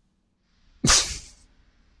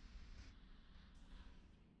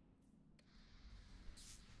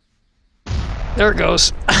 There it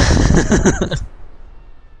goes.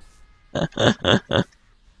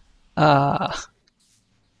 Ah.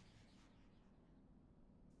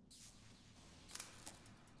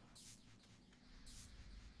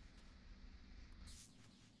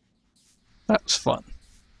 That was fun.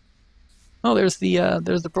 Oh, there's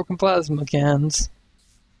the broken plasma cans.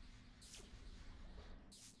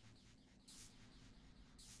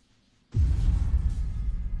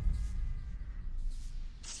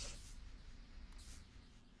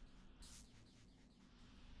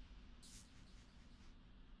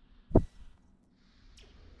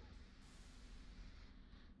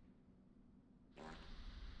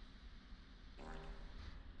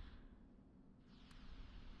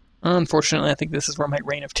 Unfortunately, I think this is where my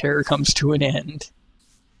reign of terror comes to an end.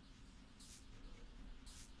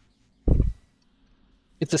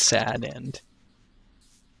 It's a sad end.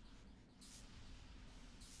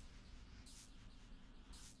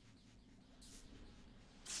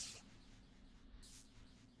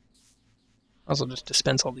 Also, just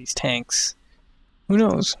dispense all these tanks. Who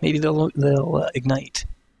knows? Maybe they'll ignite.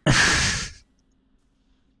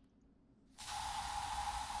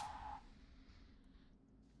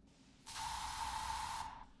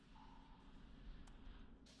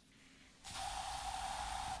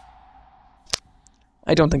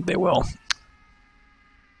 I don't think they will.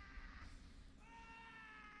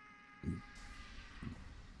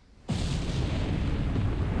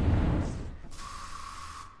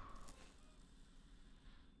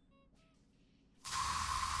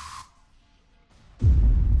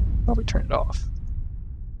 Probably turn it off.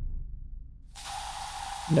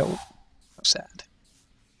 No. How sad.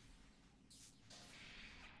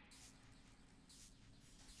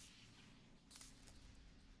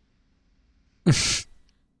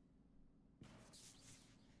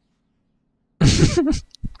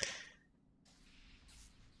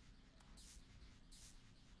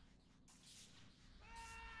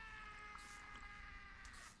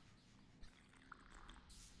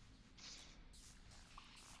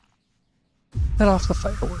 Let off the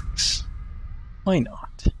fireworks. Why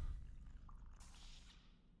not?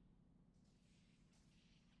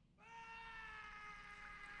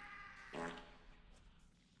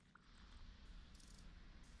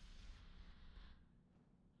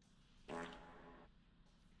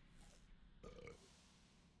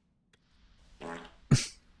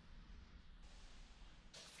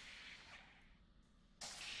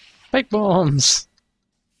 Pipe bombs!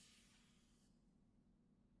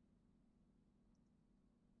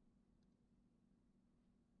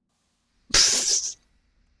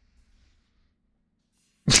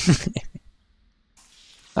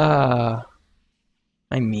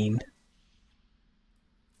 I mean.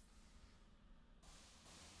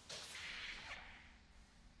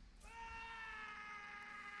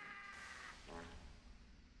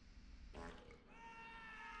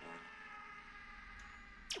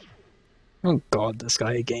 Oh god, this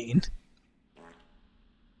guy again.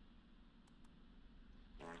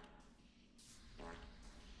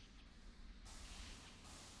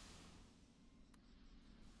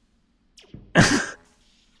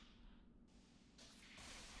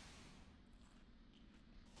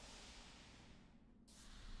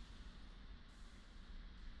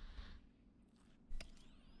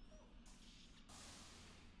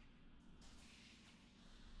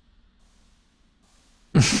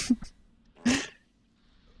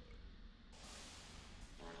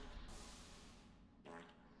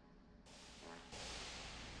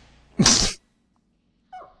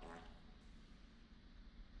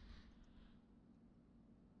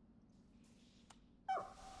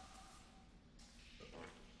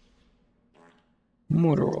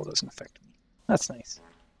 Motor roll doesn't affect me. That's nice.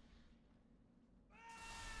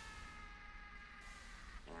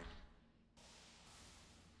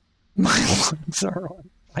 My lungs are on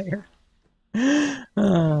fire.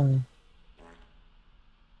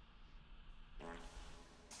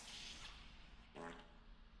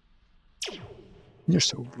 You're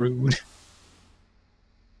so rude.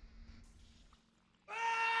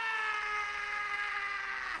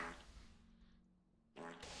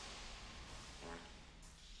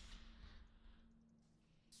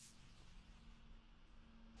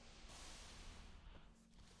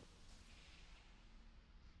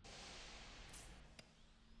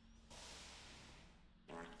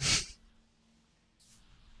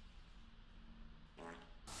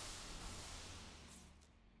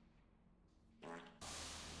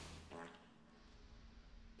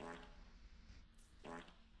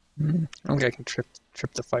 I don't think I can trip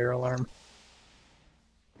the fire alarm.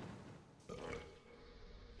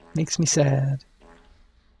 Makes me sad.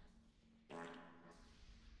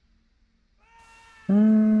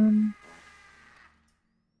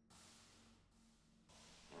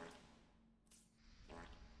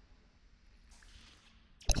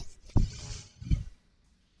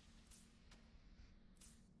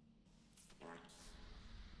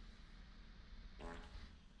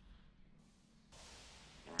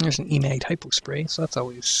 There's an enag hypo spray, so that's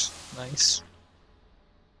always nice.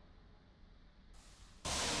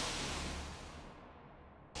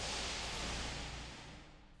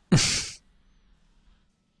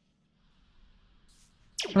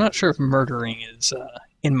 I'm not sure if murdering is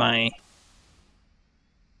in my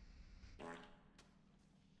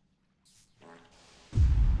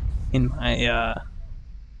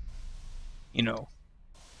you know,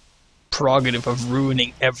 prerogative of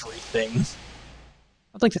ruining everything.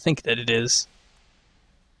 I'd like to think that it is.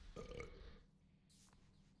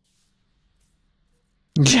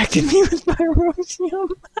 Injected me with pyrocium.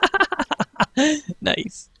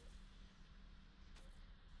 Nice.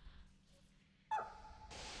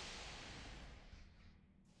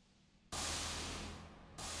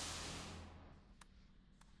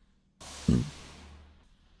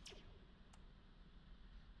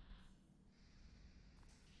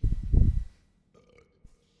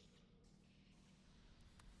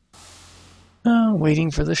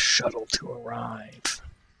 Waiting for the shuttle to arrive.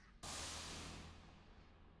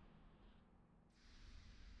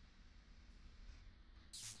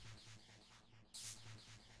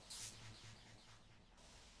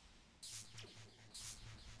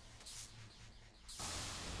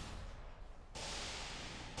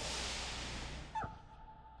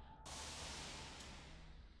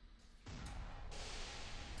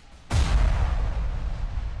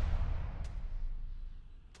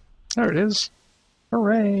 There it is.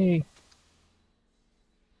 Hooray!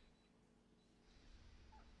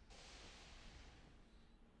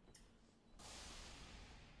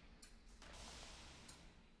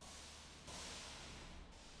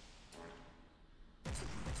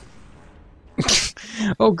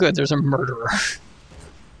 Oh good, there's a murderer.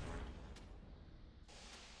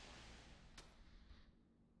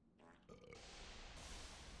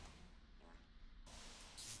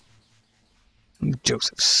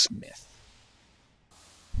 Joseph Smith.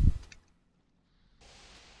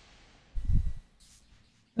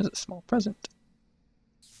 There's a small present.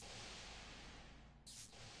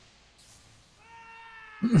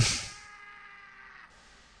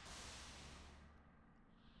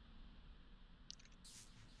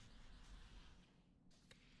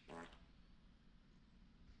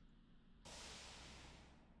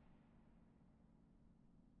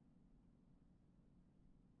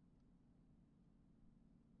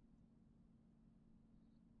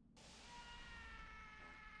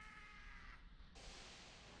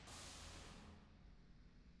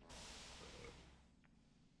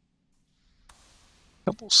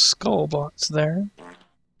 Couple skull bots there.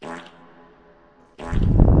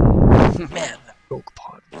 Man, that oak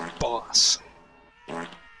pod boss.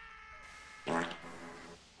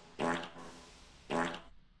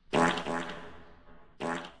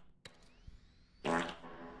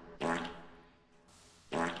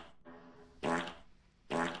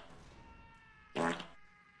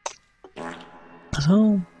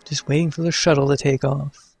 So, just waiting for the shuttle to take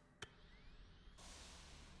off.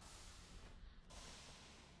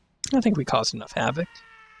 I think we caused enough havoc.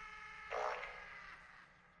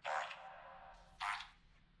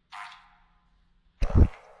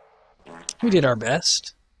 We did our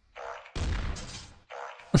best.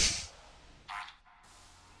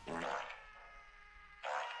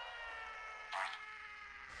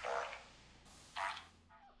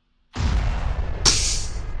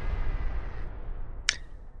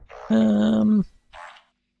 So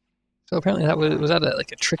apparently that was that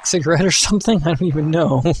like a trick cigarette or something? I don't even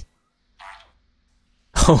know.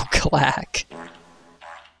 Oh, clack.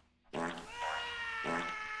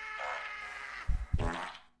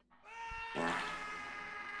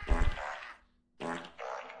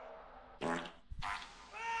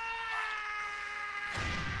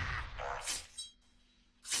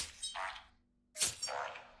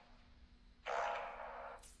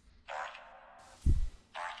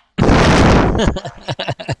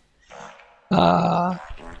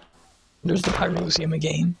 There's the Pyrosium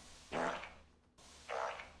again.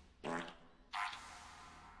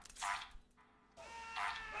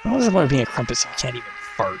 What does it want to be a Crumpus if you can't even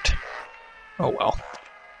fart? Oh well.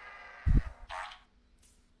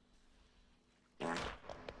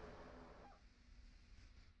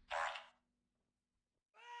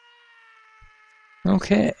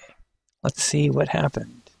 Okay, let's see what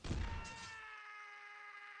happened.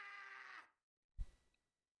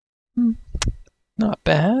 Not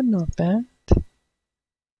bad, not bad.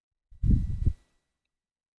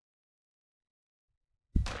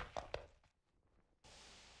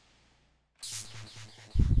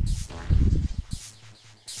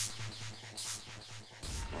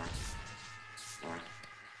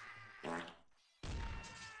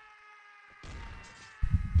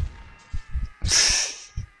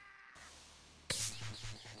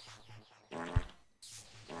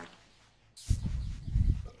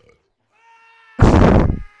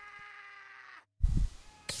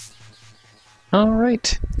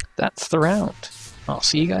 Alright, that's the round. I'll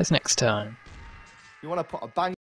see you guys next time. You want to put a bang